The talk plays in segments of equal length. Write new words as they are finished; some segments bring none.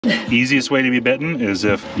Easiest way to be bitten is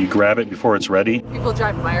if you grab it before it's ready. People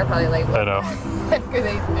driving by are probably like, I know. what are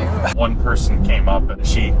they doing? One person came up and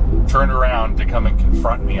she turned around to come and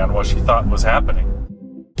confront me on what she thought was happening.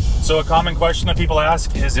 So a common question that people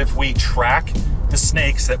ask is if we track the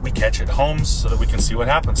snakes that we catch at homes so that we can see what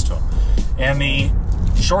happens to them. And the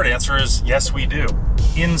short answer is yes, we do,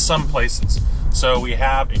 in some places. So we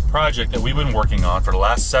have a project that we've been working on for the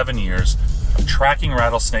last 7 years of tracking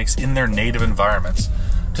rattlesnakes in their native environments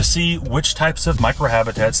to see which types of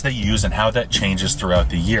microhabitats they use and how that changes throughout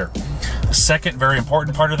the year. The second very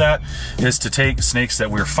important part of that is to take snakes that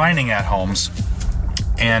we're finding at homes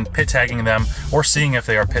and pit tagging them or seeing if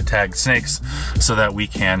they are pit tagged snakes so that we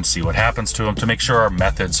can see what happens to them to make sure our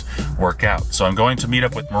methods work out. So I'm going to meet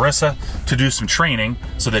up with Marissa to do some training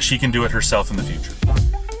so that she can do it herself in the future.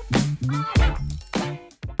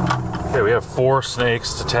 Okay, we have 4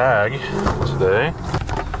 snakes to tag today.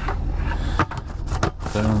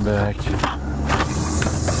 Diamondback,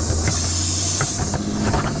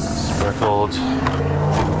 speckled,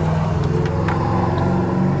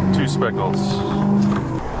 2 speckles.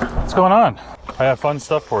 What's going on? I have fun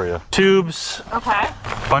stuff for you. Tubes. Okay.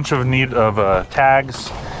 Bunch of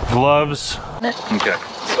tags, gloves. Okay,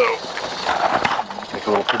 so take a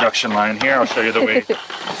little production line here. I'll show you the way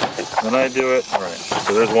when I do it. All right,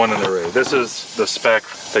 so there's one in the array. This is the speck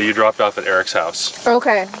that you dropped off at Eric's house.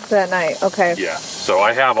 Okay, that night, okay. Yeah, so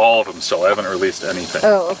I have all of them still. I haven't released anything.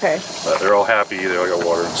 Oh, okay. But they're all happy. They all got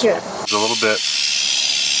water and stuff. Yeah. There's a little bit.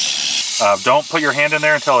 Don't put your hand in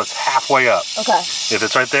there until it's halfway up. Okay. If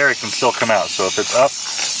it's right there, it can still come out. So if it's up,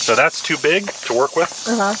 so that's too big to work with.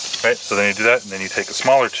 Right, so then you do that, and then you take a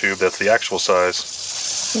smaller tube that's the actual size.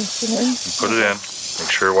 And put it in.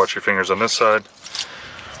 Make sure, watch your fingers on this side.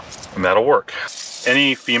 And that'll work.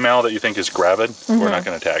 Any female that you think is gravid, we're not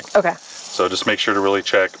going to tag. Okay. So just make sure to really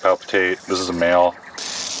check, palpitate. This is a male.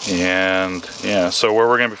 And yeah, so where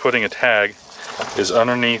we're going to be putting a tag is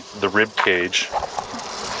underneath the rib cage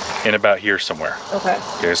in about here somewhere. Okay.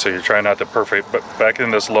 Okay, so you're trying not to perforate, but back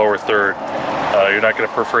in this lower third, you're not going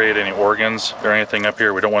to perforate any organs or anything up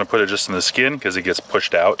here. We don't want to put it just in the skin because it gets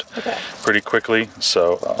pushed out pretty quickly.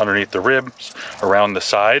 So underneath the ribs, around the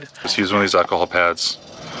side, just use one of these alcohol pads.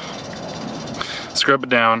 Scrub it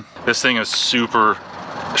down. This thing is super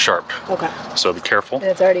sharp. Okay. So be careful. And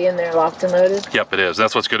it's already in there, locked and loaded? Yep, it is.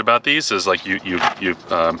 That's what's good about these is like you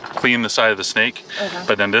clean the side of the snake,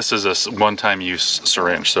 but then this is a one-time use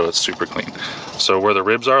syringe, so it's super clean. So where the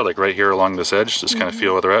ribs are, like right here along this edge, just kind of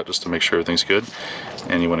feel where they're at just to make sure everything's good.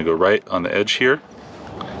 And you want to go right on the edge here,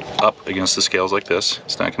 up against the scales like this.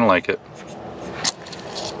 It's not going to like it.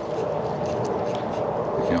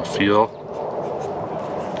 You'll feel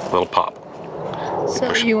a little pop.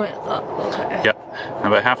 So you went up, okay. Yep, and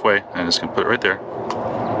about halfway, I'm just gonna put it right there.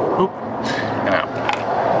 Oop, and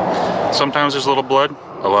out. Sometimes there's a little blood,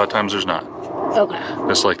 a lot of times there's not. Okay.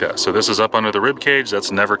 Just like that. So this is up under the rib cage, that's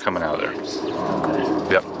never coming out of there.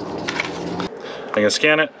 Okay. Yep. I'm gonna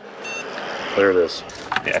scan it. There it is.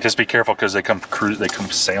 Yeah, just be careful because they come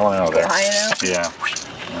sailing out of there. Yeah.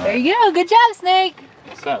 There you go, good job, snake.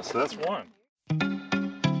 What's that? So that's one.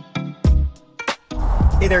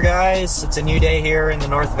 Hey there guys, it's a new day here in the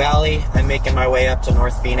North Valley. I'm making my way up to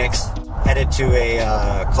North Phoenix, headed to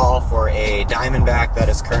a call for a diamondback that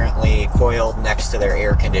is currently coiled next to their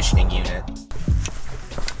air conditioning unit.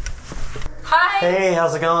 Hi! Hey,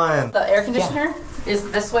 how's it going? The air conditioner is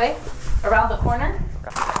this way, around the corner.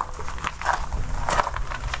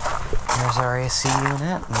 There's our AC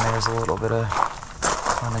unit, and there's a little bit of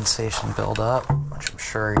condensation buildup, which I'm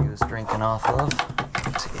sure he was drinking off of.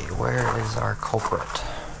 Let's see, where is our culprit?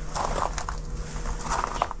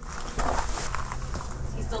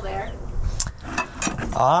 Is he still there?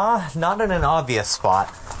 Not in an obvious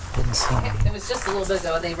spot. Didn't see him. It was just a little bit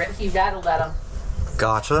ago. He rattled at him.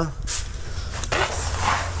 Gotcha.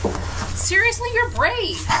 Seriously, you're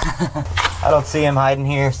brave. I don't see him hiding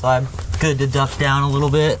here, so I'm good to duck down a little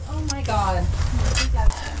bit. Oh my god.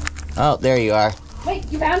 Oh, there you are.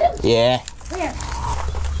 Wait, you found him? Yeah. Where?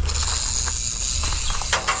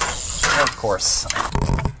 Of course.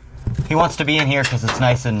 He wants to be in here because it's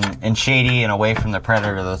nice and shady and away from the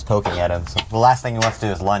predator that's poking at him. So the last thing he wants to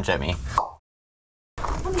do is lunge at me.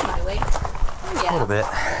 Come my way. Oh, yeah. A little bit.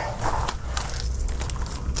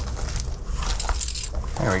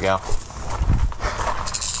 There we go.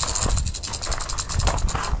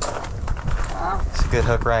 He's a good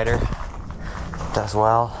hook rider. Does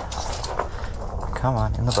well. Come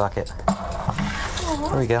on, in the bucket. Oh,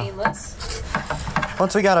 there we go. Painless.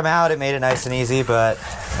 Once we got him out, it made it nice and easy, but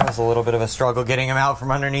it was a little bit of a struggle getting him out from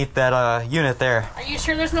underneath that unit there. Are you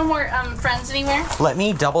sure there's no more friends anywhere? Let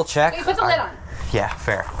me double check. Wait, put the lid on. Yeah,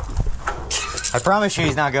 fair. I promise you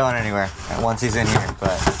he's not going anywhere once he's in here,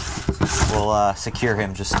 but we'll secure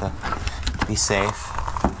him just to be safe.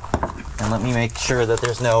 And let me make sure that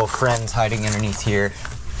there's no friends hiding underneath here.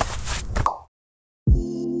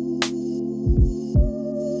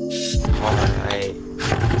 Alright.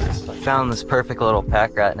 So I found this perfect little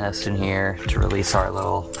pack rat nest in here to release our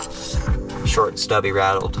little short and stubby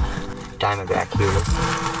rattled diamondback here.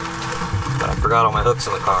 But I forgot all my hooks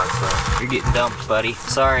in the car, so you're getting dumped, buddy.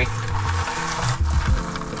 Sorry.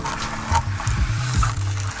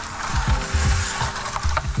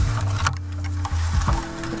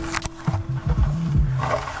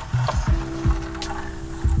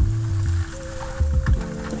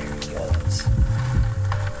 There he goes.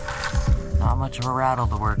 Not much of a rattle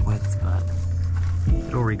to work with, but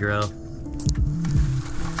it'll regrow.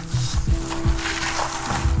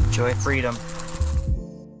 Enjoy freedom.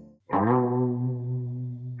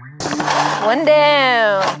 One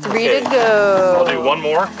down, 3 to go. I'll do one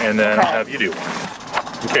more and then have you do one.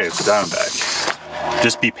 Okay, it's a diamondback.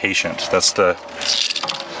 Just be patient. That's the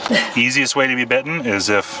easiest way to be bitten, is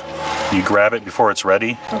if you grab it before it's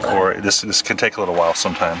ready, or this can take a little while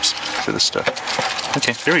sometimes for this stuff.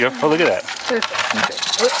 Okay, here we go. Oh, look at that. Okay.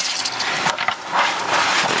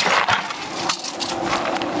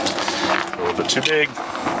 A little bit too big.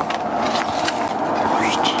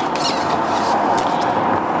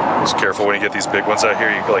 Just careful when you get these big ones out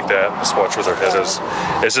here. You go like that. Just watch where their head is.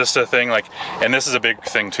 It's just a thing, like, and this is a big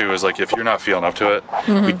thing too, is like if you're not feeling up to it,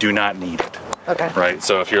 we do not need it. Okay. Right?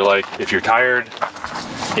 So if you're tired,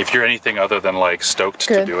 if you're anything other than like stoked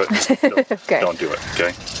to do it, just don't do it,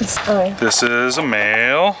 okay? This is a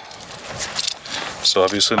male. So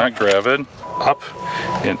obviously not gravid. Up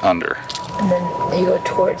and under. And then you go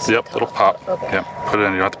towards the top. Little pop. Okay. Yep, put it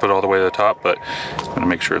in. You don't have to put it all the way to the top, but I'm gonna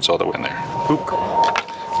make sure it's all the way in there. Boop.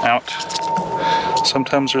 Out.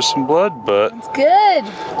 Sometimes there's some blood, but it's good.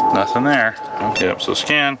 Nothing there. Okay, so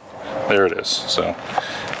scan. There it is. So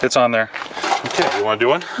it's on there. Okay, you want to do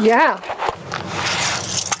one? Yeah.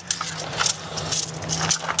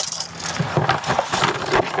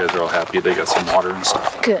 You guys are all happy. They got some water and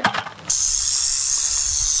stuff. Good.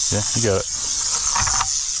 Yeah, you got it.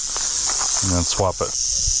 And then swap it.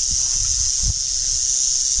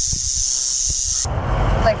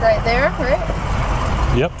 Like right there, right?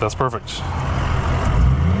 Yep, that's perfect.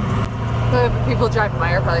 But people driving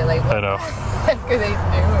by are probably like, what? I know. What could they do?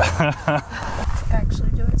 Actually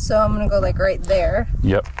do it. So I'm gonna go like right there.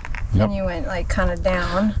 Yep. And you went like kind of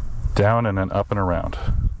down. Down and then up and around.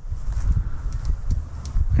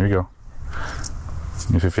 Here you go.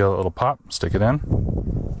 If you feel a little pop, stick it in.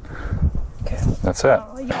 Okay. That's it.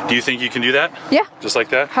 Do you think you can do that? Yeah. Just like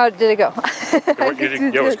that? How did it go?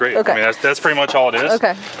 Yeah, it was great. Okay. I mean, that's pretty much all it is.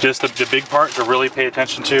 Okay. Just the big part to really pay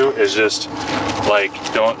attention to is just like,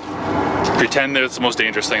 don't pretend that it's the most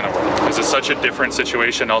dangerous thing in the world, because it's such a different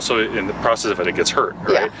situation. Also, in the process of it, it gets hurt,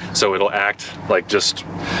 right? Yeah. So it'll act like, just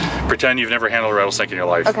pretend you've never handled a rattlesnake in your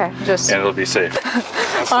life. Okay, and it'll be safe.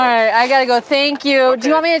 All right, I gotta go. Thank you. Okay. Do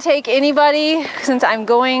you want me to take anybody since I'm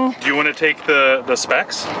going? Do you want to take the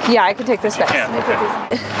specs? Yeah, I can take the specs. You can.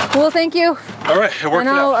 Okay. Well, thank you. All right, it worked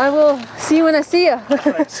out. I will see you when I see you. All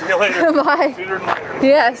right, see you later. Bye. Sooner than later.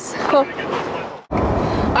 Yes.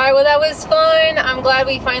 Alright, well that was fun. I'm glad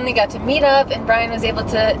we finally got to meet up and Brian was able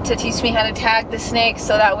to teach me how to tag the snakes,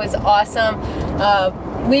 so that was awesome.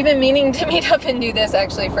 We've been meaning to meet up and do this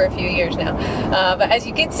actually for a few years now. But as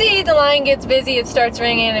you can see, the line gets busy, it starts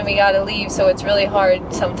ringing and we gotta leave, so it's really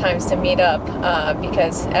hard sometimes to meet up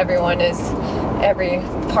because everyone is every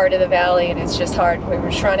part of the valley and it's just hard. We were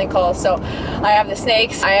just running calls. So I have the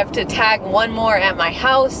snakes. I have to tag one more at my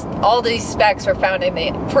house. All these specs were found in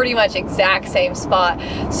the pretty much exact same spot.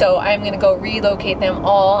 So I'm gonna go relocate them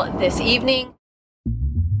all this evening.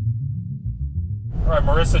 All right,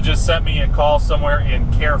 Marissa just sent me a call somewhere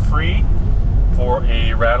in Carefree for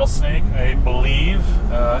a rattlesnake, I believe.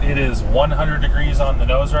 It is 100 degrees on the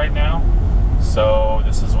nose right now. So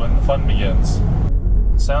this is when the fun begins.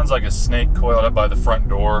 Sounds like a snake coiled up by the front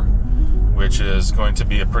door, which is going to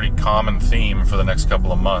be a pretty common theme for the next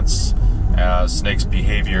couple of months as snakes'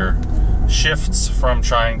 behavior shifts from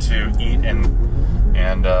trying to eat and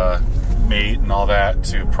mate and all that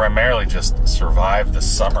to primarily just survive the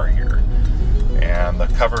summer here. And the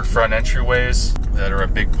covered front entryways that are a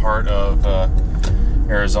big part of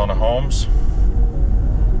Arizona homes,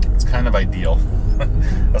 it's kind of ideal.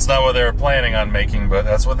 That's not what they were planning on making, but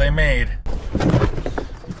that's what they made.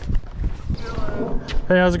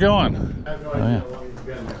 Hey, how's it going? Oh, yeah.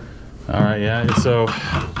 All right, yeah. So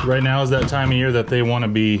right now is that time of year that they want to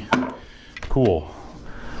be cool.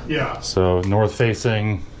 Yeah. So north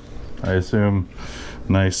facing, I assume.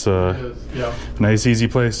 Nice, Yeah. nice easy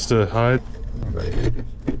place to hide.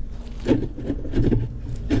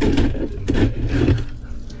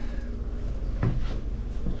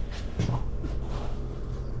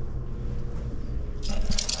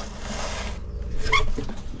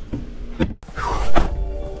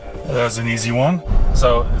 That was an easy one.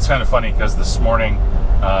 So it's kind of funny because this morning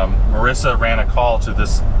Marissa ran a call to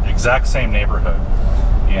this exact same neighborhood,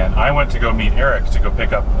 and I went to go meet Eric to go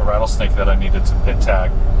pick up a rattlesnake that I needed to pit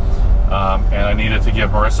tag, and I needed to give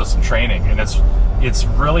Marissa some training. And it's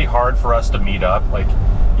really hard for us to meet up. Like,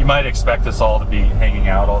 you might expect us all to be hanging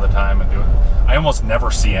out all the time and do it. I almost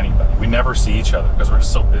never see anybody. We never see each other because we're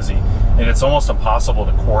just so busy, and it's almost impossible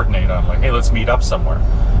to coordinate on, like, hey, let's meet up somewhere.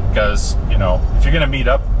 Because, you know, if you're gonna meet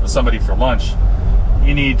up with somebody for lunch,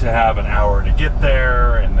 you need to have an hour to get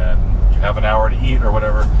there, and then you have an hour to eat or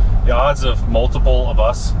whatever. The odds of multiple of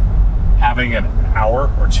us having an hour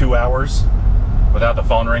or 2 hours without the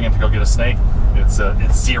phone ringing to go get a snake, it's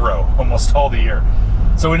zero almost all the year.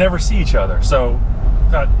 So we never see each other. So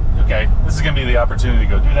I thought, okay, this is gonna be the opportunity to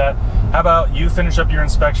go do that. How about you finish up your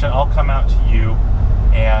inspection? I'll come out to you,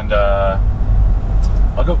 and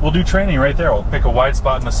we'll do training right there. We'll pick a wide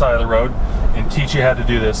spot on the side of the road and teach you how to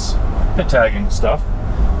do this pit tagging stuff.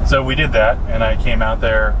 So we did that, and I came out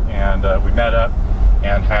there, and we met up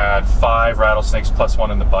and had 5 rattlesnakes plus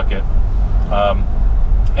 1 in the bucket.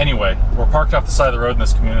 Anyway, we're parked off the side of the road in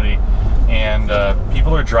this community, and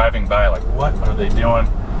people are driving by like, what are they doing?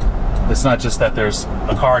 It's not just that there's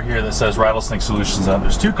a car here that says Rattlesnake Solutions on.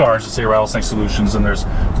 There's 2 cars that say Rattlesnake Solutions, and there's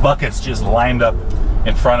buckets just lined up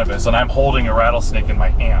in front of us, and I'm holding a rattlesnake in my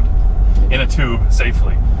hand in a tube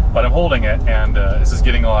safely, but I'm holding it, and this is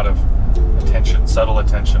getting a lot of attention, subtle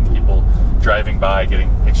attention. People driving by, getting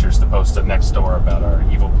pictures to post it next door about our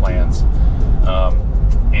evil plans.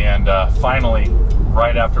 And finally,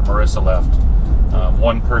 right after Marissa left,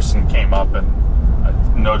 one person came up, and I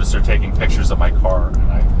noticed her taking pictures of my car,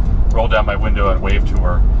 and I rolled down my window and waved to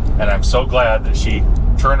her, and I'm so glad that she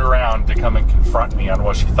turned around to come and confront me on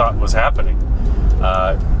what she thought was happening.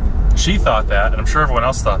 She thought that, and I'm sure everyone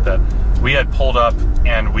else thought that, we had pulled up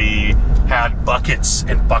and we had buckets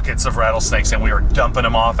and buckets of rattlesnakes, and we were dumping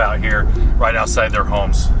them off out here right outside their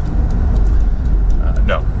homes.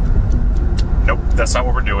 Nope, that's not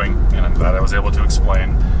what we're doing, and I'm glad I was able to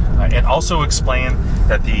explain. And also explain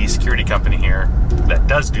that the security company here that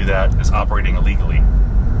does do that is operating illegally.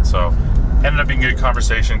 So, ended up being a good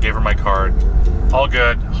conversation, gave her my card. All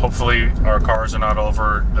good. Hopefully our cars are not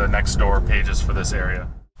over the next door pages for this area.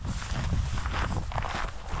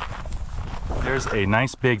 There's a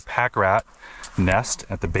nice big pack rat nest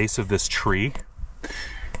at the base of this tree,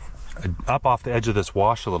 up off the edge of this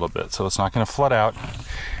wash a little bit, so it's not going to flood out.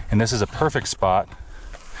 And this is a perfect spot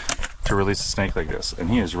to release a snake like this, and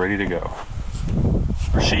he is ready to go.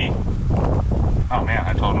 Or she. Oh man,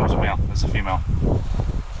 I told him it was a male. This is a female.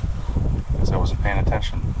 Because I wasn't paying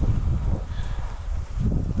attention.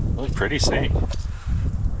 Really pretty snake.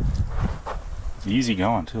 Easy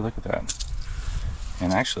going too, look at that.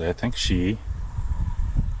 And actually, I think she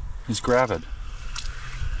is gravid.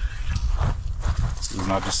 This is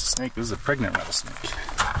not just a snake, this is a pregnant rattlesnake.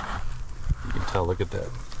 You can tell, look at that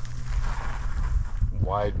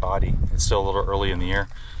wide body. It's still a little early in the year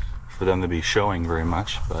for them to be showing very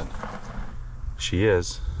much, but she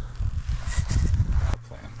is.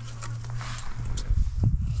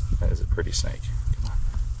 That is a pretty snake. Come on.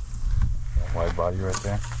 That wide body right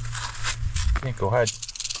there. Okay, go ahead.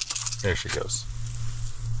 There she goes.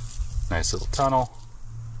 Nice little tunnel.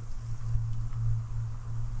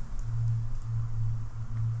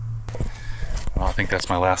 Well, I think that's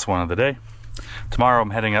my last one of the day. Tomorrow I'm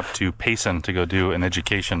heading up to Payson to go do an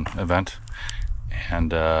education event,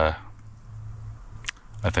 and I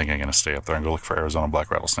think I'm gonna stay up there and go look for Arizona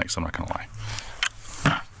black rattlesnakes, I'm not gonna lie.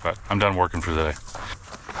 But I'm done working for the day.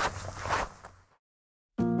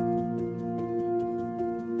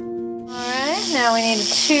 Alright, now we need a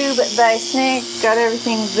tube by snake. Got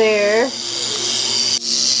everything there.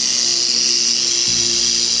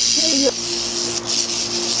 There you go.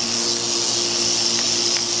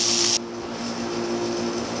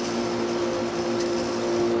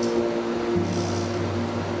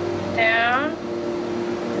 Down.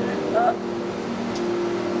 Up.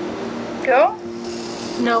 Go.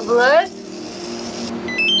 No blood.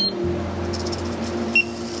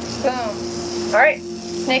 Boom. Alright,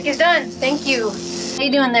 snake is done. Thank you. How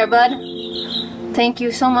you doing there, bud? Thank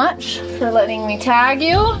you so much for letting me tag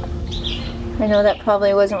you. I know that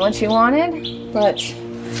probably wasn't what you wanted, but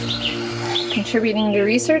contributing to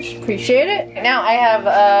research. Appreciate it. Now I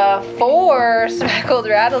have 4 speckled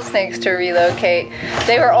rattlesnakes to relocate.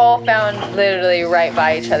 They were all found literally right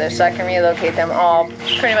by each other, so I can relocate them all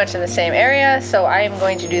pretty much in the same area. So I am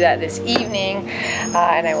going to do that this evening,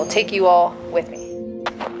 and I will take you all with me.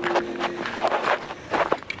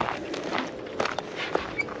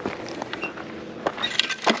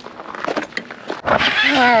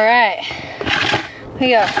 All right,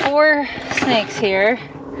 we got 4 snakes here.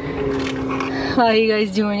 How are you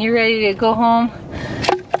guys doing? You ready to go home?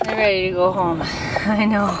 They're ready to go home. I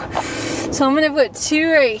know. So I'm gonna put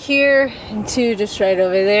 2 right here and 2 just right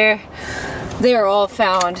over there. They are all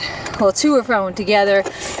found. Well, 2 were found together,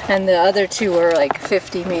 and the other 2 were like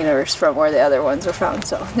 50 meters from where the other ones were found.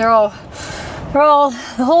 So they're all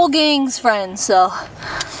the whole gang's friends. So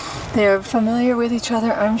they're familiar with each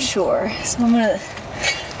other, I'm sure. So I'm gonna.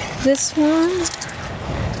 This one, I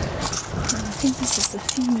think this is the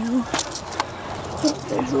female. Oh,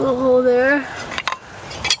 there's a little hole there.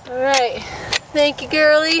 Alright, thank you,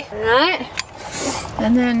 girlie. Alright,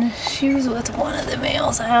 and then she was with one of the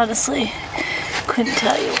males. I honestly couldn't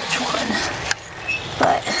tell you which one,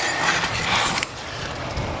 but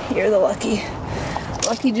you're the lucky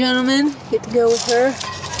gentleman. Get to go with her.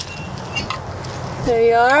 There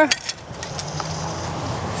you are.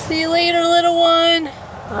 See you later, little one.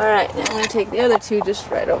 Alright, now I'm going to take the other 2 just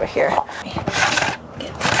right over here.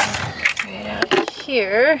 Get right out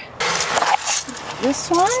here. This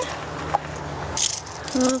one.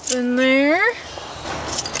 Up in there.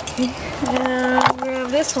 Okay, and grab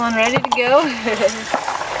this one ready to go. Right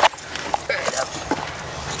up.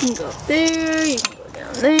 You can go up there, you can go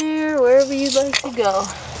down there, wherever you'd like to go.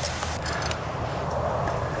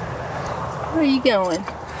 Where are you going?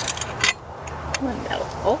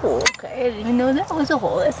 Oh, okay. I didn't even know that was a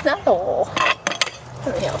hole. That's not a hole.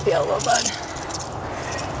 Let me help you out, little bud.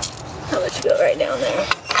 I'll let you go right down there.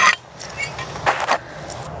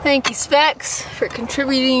 Thank you, Specs, for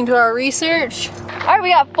contributing to our research. Alright, we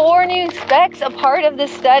got 4 new specks, a part of the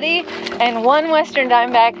study, and 1 western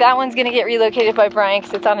diamondback. That one's gonna get relocated by Brian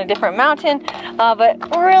because it's on a different mountain. But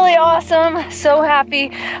really awesome. So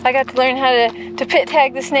happy. I got to learn how to pit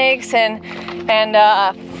tag the snakes and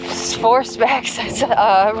 4 specs. It's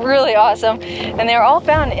really awesome, and they're all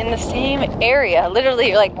found in the same area,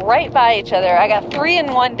 literally like right by each other. I got 3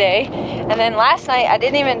 in one day, and then last night I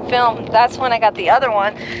didn't even film. That's when I got the other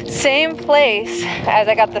one, same place as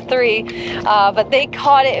I got the 3, but they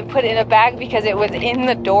caught it and put it in a bag because it was in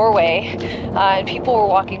the doorway, and people were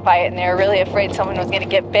walking by it and they were really afraid someone was gonna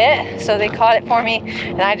get bit, so they caught it for me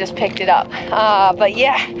and I just picked it up. But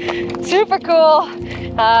yeah, super cool.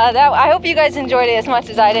 I hope you guys enjoyed it as much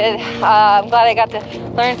as I did. I'm glad I got to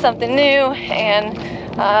learn something new and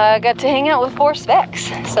got to hang out with 4 specs.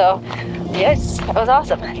 So yes, that was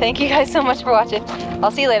awesome. Thank you guys so much for watching.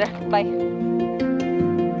 I'll see you later. Bye.